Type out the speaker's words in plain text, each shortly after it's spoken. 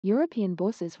European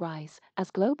bourses rise as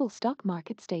global stock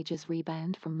market stages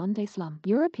rebound from Monday slump.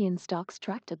 European stocks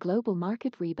tracked a global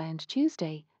market rebound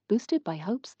Tuesday, boosted by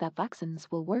hopes that vaccines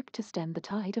will work to stem the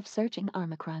tide of surging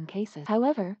omicron cases.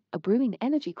 However, a brewing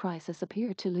energy crisis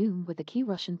appeared to loom, with a key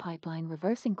Russian pipeline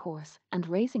reversing course and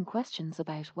raising questions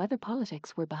about whether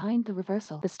politics were behind the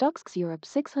reversal. The Stoxx Europe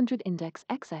 600 index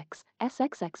XX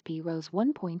SXXP rose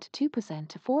 1.2% to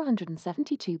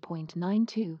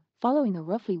 472.92, following a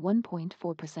roughly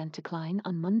 1.4% decline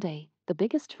on Monday, the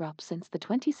biggest drop since the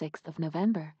 26th of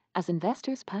November, as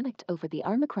investors panicked over the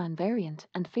Omicron variant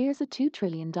and fears a $2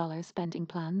 trillion spending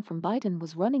plan from Biden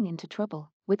was running into trouble,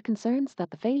 with concerns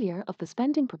that the failure of the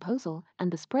spending proposal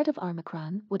and the spread of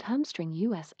Omicron would hamstring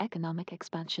U.S. economic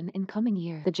expansion in coming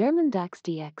years. The German DAX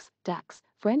DX, DAX,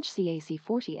 French CAC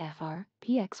 40 FR,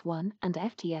 PX1 and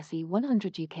FTSE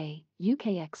 100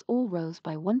 UKX all rose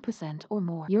by 1% or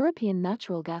more. European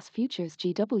natural gas futures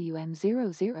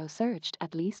GWM00 surged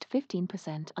at least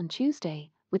 15% on Tuesday,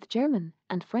 with German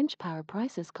and French power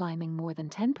prices climbing more than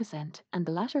 10% and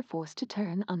the latter forced to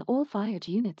turn on oil-fired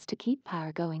units to keep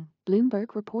power going,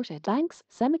 Bloomberg reported. Banks,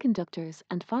 semiconductors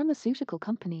and pharmaceutical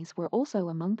companies were also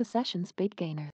among the session's big gainers.